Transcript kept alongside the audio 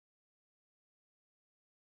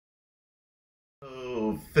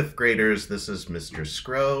fifth graders, this is Mr.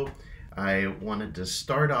 Scrow. I wanted to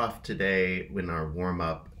start off today in our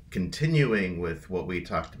warm-up, continuing with what we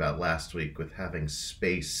talked about last week with having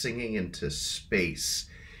space, singing into space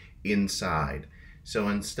inside. So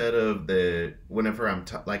instead of whenever I'm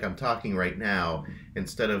talking right now,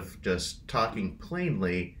 instead of just talking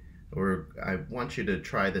plainly, I want you to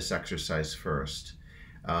try this exercise first.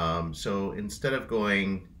 So instead of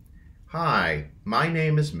going, "Hi, my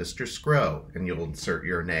name is Mr. Scrow," and you'll insert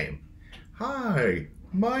your name. "Hi,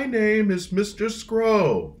 my name is Mr.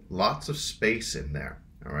 Scrow." Lots of space in there,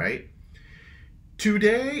 all right?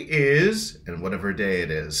 Today is, and whatever day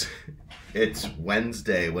it is, it's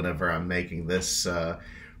Wednesday whenever I'm making this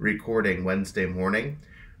recording Wednesday morning.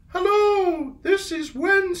 "Hello, this is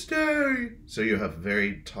Wednesday." So you have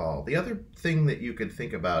very tall. The other thing that you could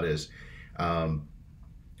think about is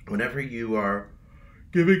whenever you are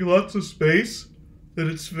giving lots of space, that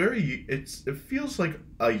it feels like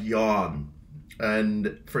a yawn.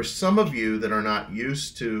 And for some of you that are not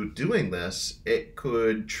used to doing this, it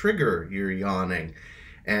could trigger your yawning.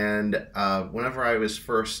 And whenever I was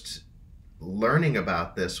first learning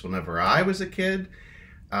about this, whenever I was a kid,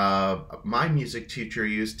 my music teacher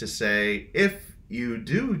used to say, if you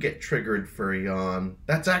do get triggered for a yawn,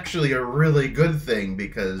 that's actually a really good thing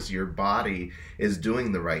because your body is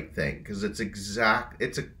doing the right thing, because it's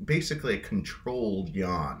basically a controlled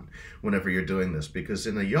yawn whenever you're doing this, because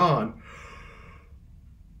in a yawn,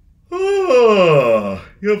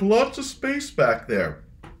 you have lots of space back there.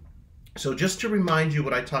 So just to remind you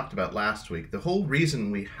what I talked about last week, the whole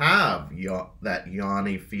reason we have that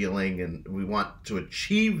yawny feeling and we want to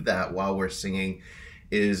achieve that while we're singing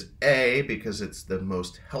is A, because it's the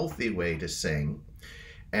most healthy way to sing,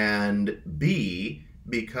 and B,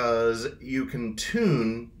 because you can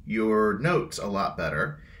tune your notes a lot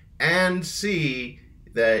better, and C,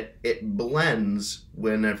 that it blends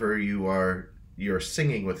whenever you're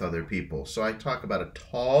singing with other people. So I talk about a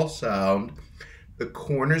tall sound. The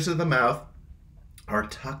corners of the mouth are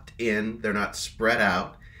tucked in, they're not spread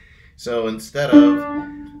out. So instead of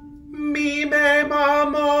me, me, ma,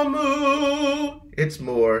 ma, moo, it's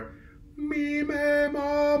more me, me,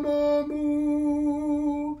 ma, ma,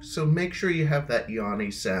 moo. So make sure you have that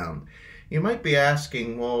yawny sound. You might be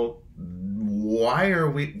asking, well, why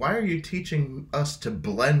are you teaching us to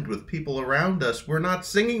blend with people around us? We're not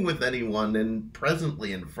singing with anyone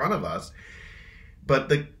presently in front of us. But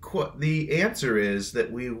the answer is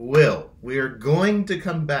that we will. We are going to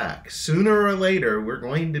come back. Sooner or later, we're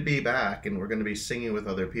going to be back and we're going to be singing with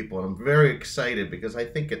other people. And I'm very excited because I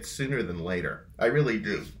think it's sooner than later. I really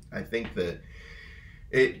do. I think that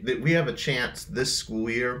we have a chance this school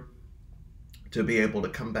year to be able to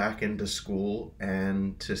come back into school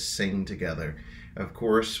and to sing together. Of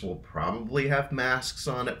course, we'll probably have masks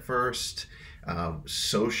on at first,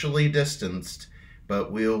 socially distanced,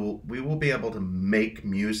 but we will be able to make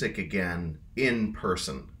music again in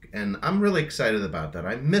person. And I'm really excited about that.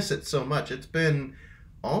 I miss it so much. It's been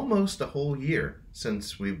almost a whole year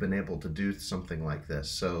since we've been able to do something like this.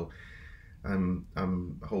 So I'm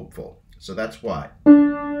hopeful. So that's why.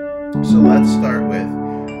 So let's start with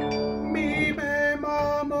me, me,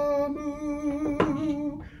 ma, ma,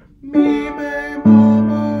 moo. Me, me, ma,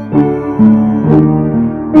 ma, moo.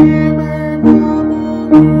 Me, me, ma, ma,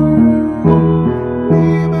 moo.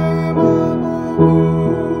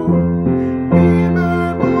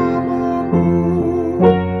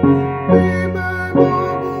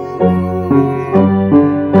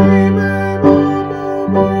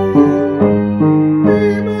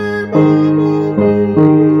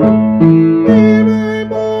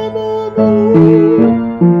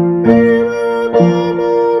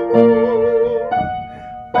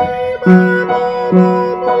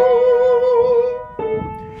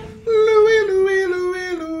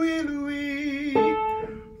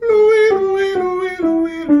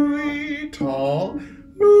 Tall,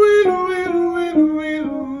 Louie, Louie, Louie, Louie,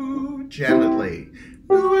 Louie. Gently,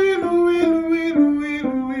 Louie, Louie, Louie, Louie,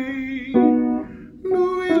 Louie.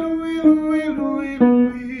 Louie, Louie, Louie, Louie,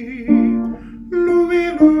 Louie.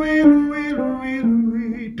 Louie, Louie, Louie, Louie,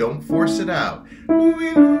 Louie. Don't force it out.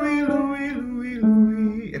 Louie, Louie, Louie, Louie,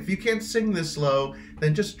 Louie. If you can't sing this low,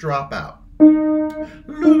 then just drop out.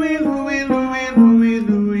 Louie, Louie, Louie, Louie,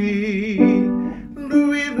 Louie.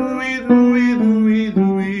 Louie, Louie, Louie, Louie,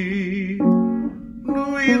 Louie.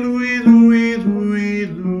 Louie, Louie, Louie, Louie,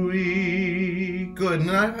 Louie. Good.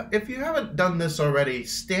 And if you haven't done this already,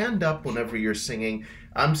 stand up whenever you're singing.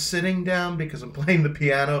 I'm sitting down because I'm playing the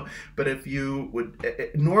piano, but if you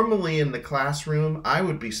would, normally in the classroom, I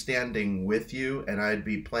would be standing with you and I'd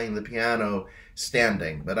be playing the piano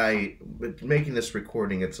standing, but making this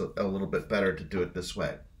recording, it's a little bit better to do it this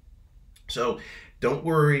way. So don't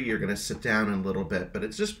worry, you're going to sit down in a little bit, but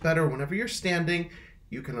it's just better whenever you're standing,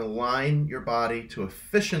 you can align your body to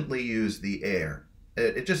efficiently use the air.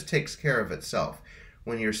 It just takes care of itself.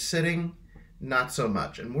 When you're sitting, not so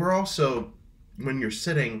much. And we're also, when you're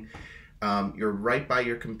sitting, you're right by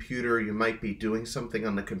your computer, you might be doing something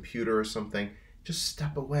on the computer or something, just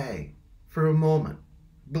step away for a moment.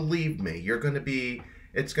 Believe me,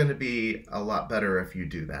 it's going to be a lot better if you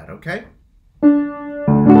do that, okay?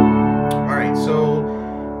 All right, so,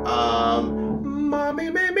 Mommy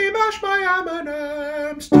made me mash my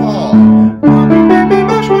M&Ms tall. Mommy made me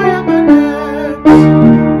mash my M&Ms.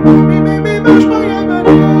 Mommy made me mash my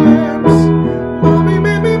M&Ms. Mommy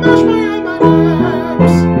made me mash my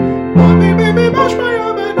M&Ms. Mommy made me mash my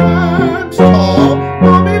M&Ms tall.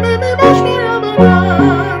 Mommy made me mash my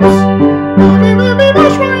M&Ms. Mommy made me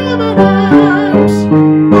mash my M&Ms.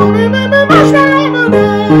 Mommy made me mash my M&Ms. Mommy made me mash my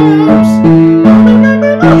M&Ms.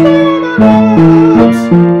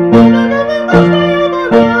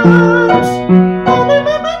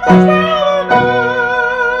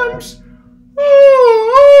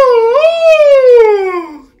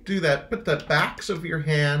 Do that. Put the backs of your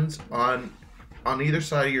hands on either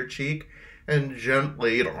side of your cheek and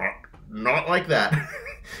gently, not like that.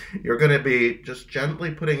 You're going to be just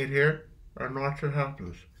gently putting it here and watch what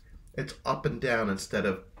happens. It's up and down instead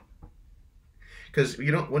of, because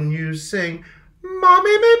when you sing,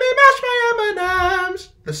 Mommy made me mash my M&Ms,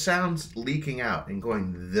 the sound's leaking out and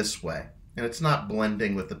going this way. And it's not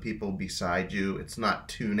blending with the people beside you. It's not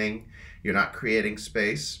tuning. You're not creating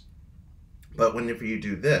space. But whenever you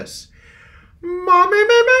do this, Mommy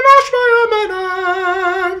made me mash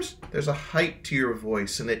my M&Ms, there's a height to your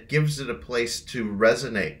voice and it gives it a place to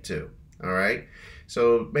resonate to. All right?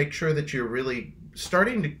 So make sure that you're really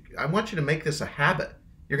I want you to make this a habit.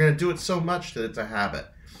 You're going to do it so much that it's a habit.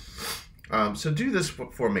 So do this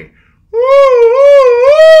for me.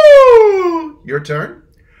 Your turn.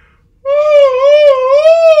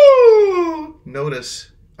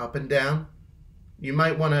 Notice up and down. You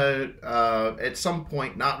might want to, at some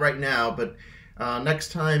point, not right now, but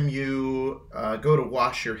next time you go to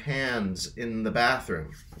wash your hands in the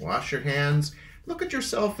bathroom, wash your hands, look at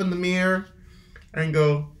yourself in the mirror, and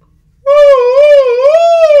go,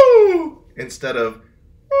 instead of,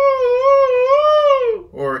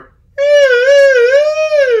 or,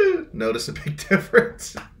 notice a big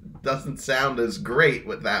difference. Doesn't sound as great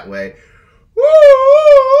with that way.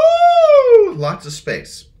 Lots of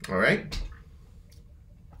space, all right?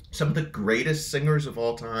 Some of the greatest singers of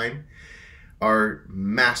all time are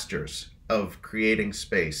masters of creating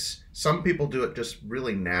space. Some people do it just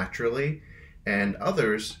really naturally, and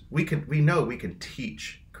others, we know we can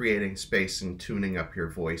teach creating space and tuning up your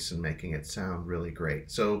voice and making it sound really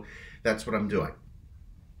great. So that's what I'm doing.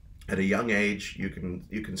 At a young age, you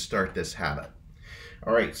can start this habit.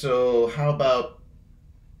 All right, so how about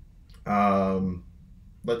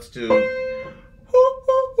let's do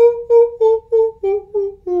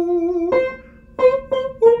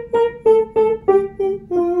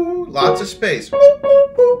lots of space.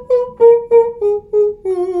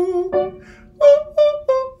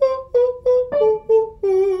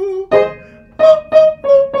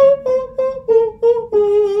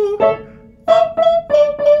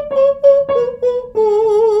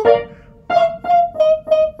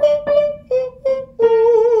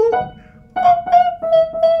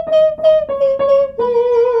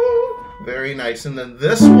 Very nice. And then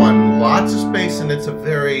this one, lots of space, and it's a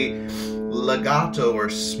very legato or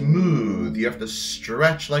smooth. You have to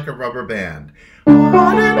stretch like a rubber band.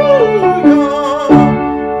 Hallelujah,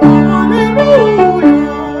 hallelujah,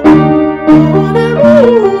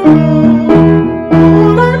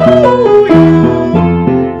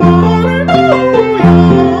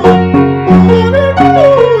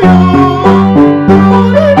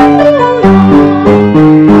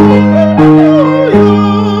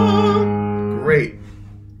 Great.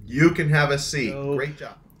 You can have a seat. Great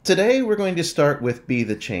job. Today we're going to start with Be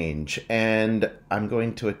the Change, and I'm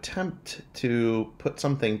going to attempt to put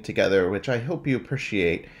something together which I hope you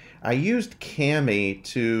appreciate. I used Cami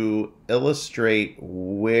to illustrate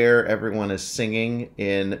where everyone is singing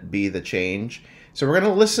in Be the Change. So we're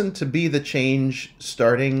going to listen to Be the Change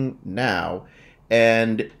starting now,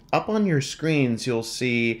 and up on your screens you'll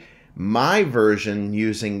see my version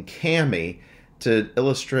using Cami to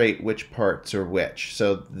illustrate which parts are which.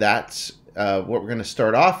 So that's what we're going to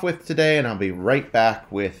start off with today, and I'll be right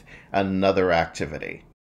back with another activity.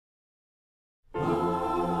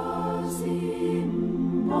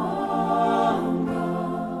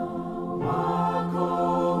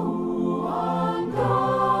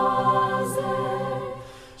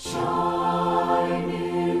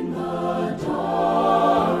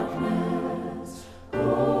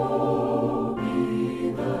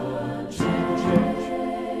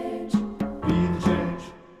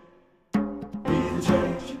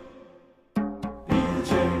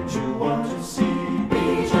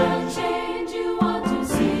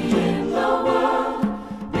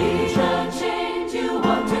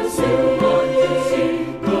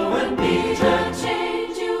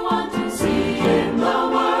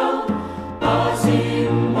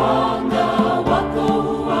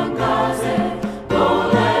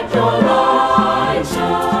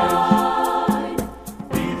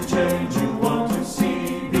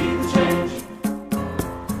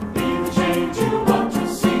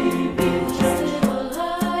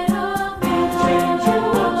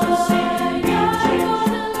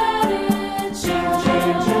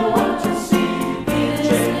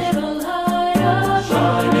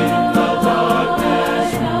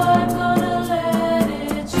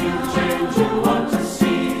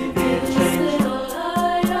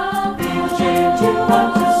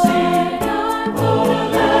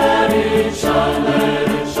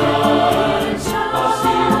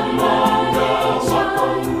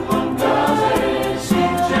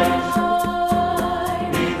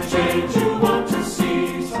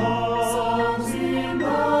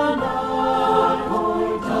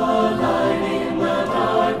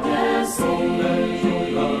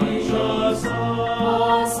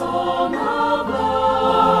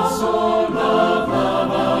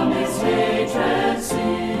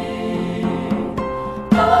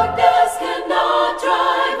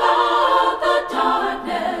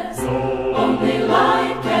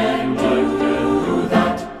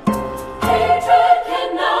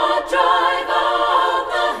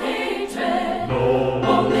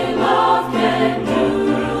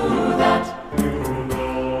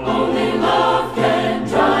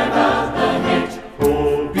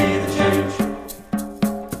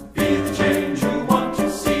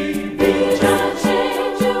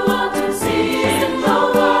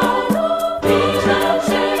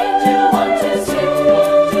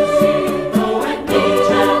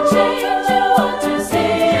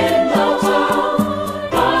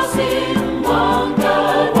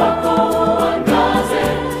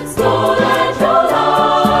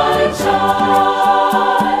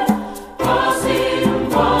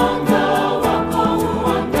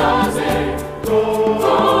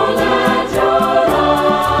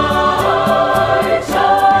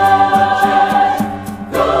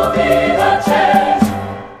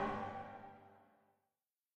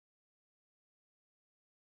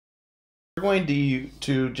 We're going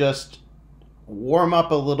to just warm up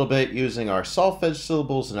a little bit using our solfege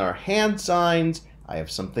syllables and our hand signs. I have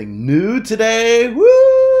something new today.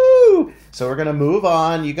 Woo! So we're going to move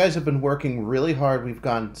on. You guys have been working really hard. We've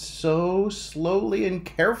gone so slowly and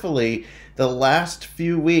carefully the last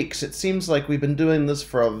few weeks. It seems like we've been doing this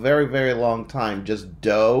for a very, very long time. Just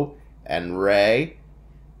do and re.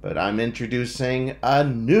 But I'm introducing a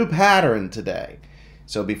new pattern today.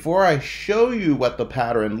 So before I show you what the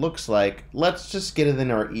pattern looks like, let's just get it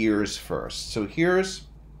in our ears first. So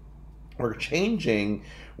we're changing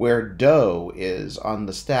where do is on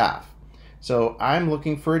the staff. So I'm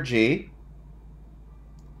looking for a G.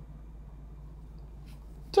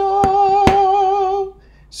 Do.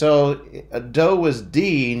 So do was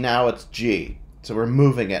D, now it's G. So we're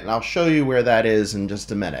moving it, and I'll show you where that is in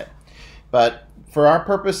just a minute. But for our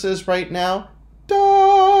purposes right now,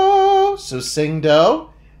 do. So sing do.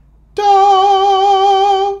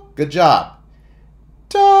 Do. Good job.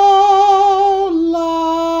 Do,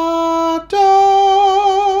 la,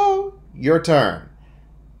 do. Your turn.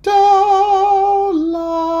 Do,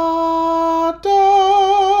 la,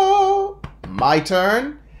 do. My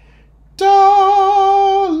turn. Do,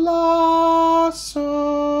 la,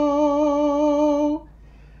 so.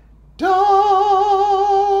 Do,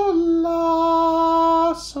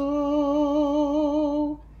 la, so.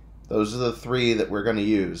 Those are the three that we're going to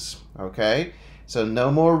use, okay? So no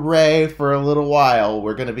more re for a little while.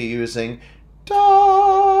 We're going to be using do,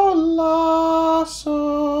 la,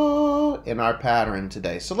 so in our pattern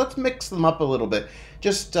today. So let's mix them up a little bit.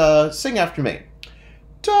 Just sing after me.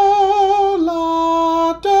 Do,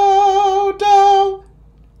 la, do, do.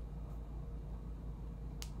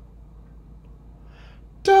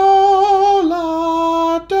 Do,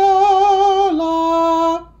 la, do,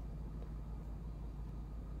 la.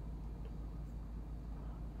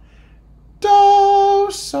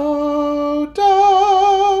 so,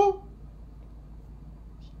 do.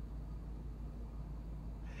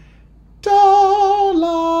 Do,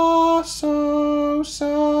 la, so,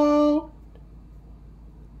 so.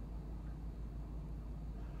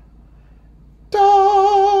 Do,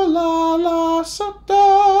 la, la, so,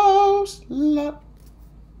 do, la.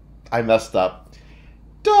 I messed up.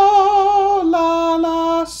 Do, la,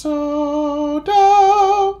 la, so,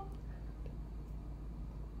 do.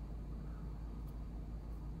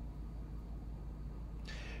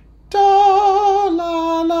 Do,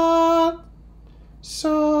 la, la,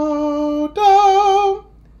 so, do.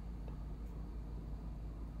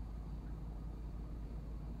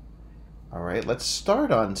 All right, let's start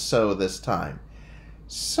on so this time.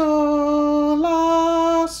 So,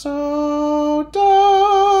 la, so,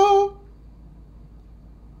 do.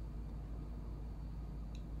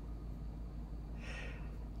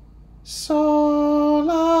 So,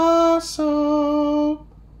 la, so.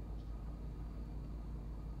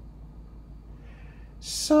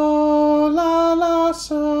 So, la, la,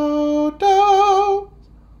 so, do.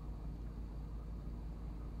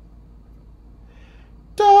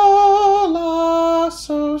 Do, la,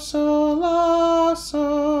 so, so, la,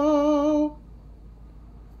 so.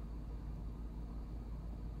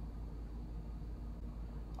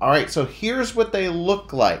 All right, so here's what they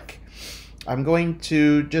look like. I'm going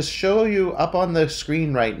to just show you up on the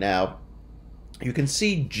screen right now. You can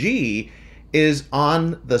see G is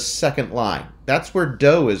on the second line. That's where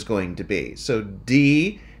do is going to be. So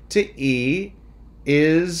D to E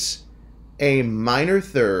is a minor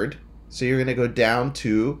third. So you're going to go down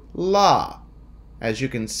to la. As you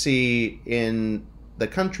can see in the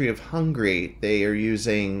country of Hungary, they are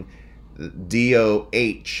using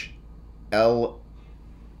D-O-H, L-A-H,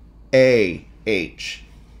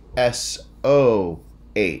 S-O-H.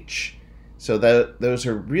 So those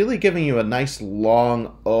are really giving you a nice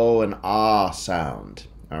long O and ah sound,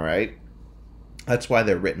 all right? That's why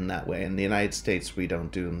they're written that way. In the United States, we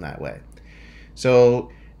don't do them that way.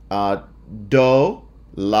 So do,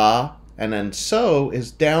 la, and then so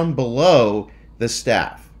is down below the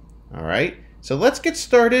staff, all right? So let's get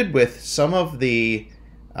started with some of the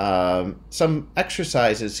some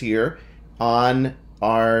exercises here on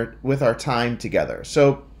with our time together.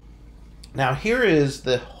 So now here is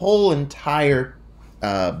the whole entire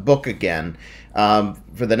book again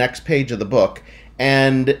for the next page of the book,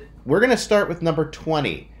 and we're going to start with number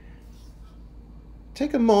 20.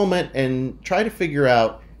 Take a moment and try to figure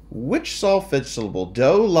out which solfege syllable,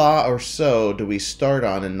 do, la, or so, do we start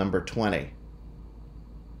on in number 20?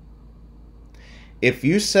 If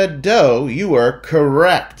you said do, you are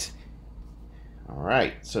correct. All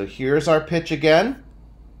right, so here's our pitch again.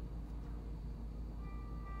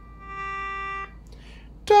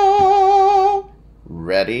 Do.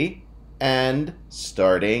 Ready and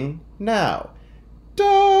starting now.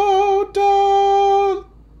 Do, do,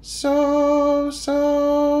 so,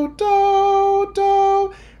 so, do,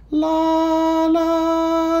 do, la,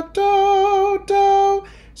 la, do, do,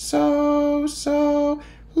 so, so,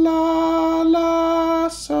 la, la,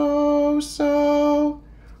 so, so.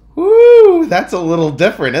 Woo, that's a little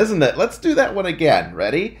different, isn't it? Let's do that one again.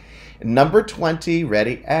 Ready? Number 20,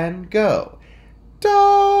 ready and go.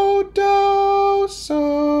 Do, do,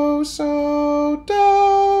 so, so,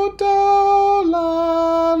 do, do,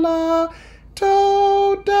 la, la,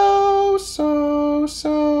 do, do, so,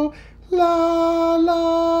 so, la,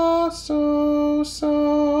 la, so,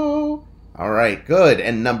 so. All right, good.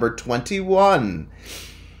 And number 21.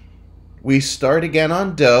 We start again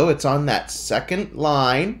on do. It's on that second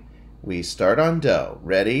line. We start on do.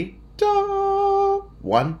 Ready? Do.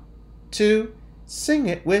 1, 2, sing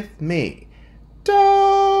it with me.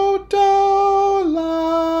 Do, do,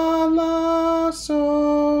 la, la,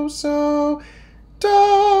 so, so,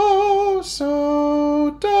 do,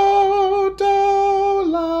 so, do, do,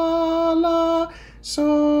 la, la,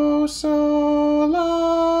 so, so,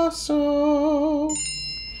 la, so.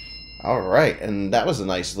 All right, and that was a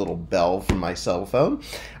nice little bell from my cell phone.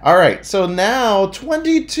 All right, so now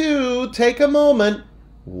 22, take a moment.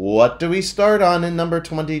 What do we start on in number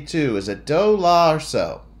 22? Is it do, la, or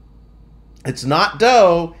so? It's not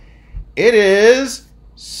do, it is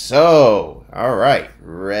so. All right,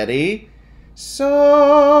 ready?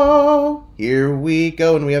 So, here we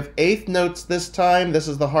go. And we have eighth notes this time. This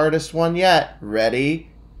is the hardest one yet. Ready?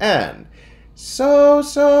 And so,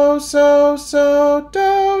 so, so, so,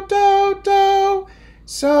 do, do, do.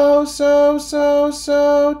 So, so, so,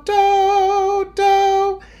 so, do,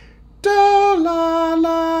 do. Do, la,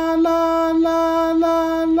 la, la, la,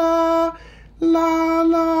 la, la. La,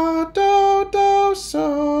 la, do, do,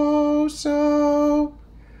 so, so.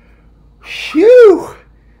 Phew!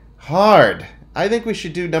 hard. I think we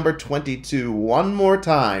should do number 22 one more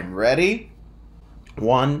time. Ready?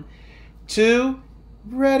 1, 2,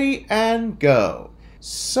 ready, and go.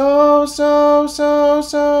 So, so, so,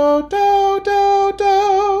 so, do, do,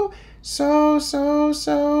 do. So, so,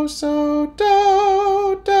 so, so,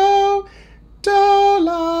 do, do. Do,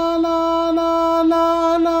 la, la, la,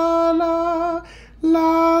 la, la, la.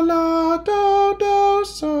 La, la, do, do,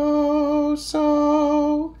 so,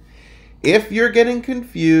 so. If you're getting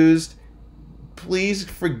confused, please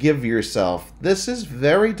forgive yourself. This is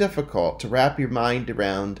very difficult to wrap your mind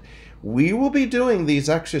around. We will be doing these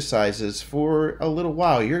exercises for a little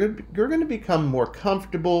while. You're going to become more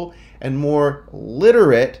comfortable and more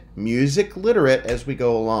literate, music literate, as we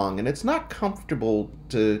go along. And it's not comfortable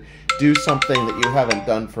to do something that you haven't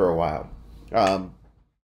done for a while.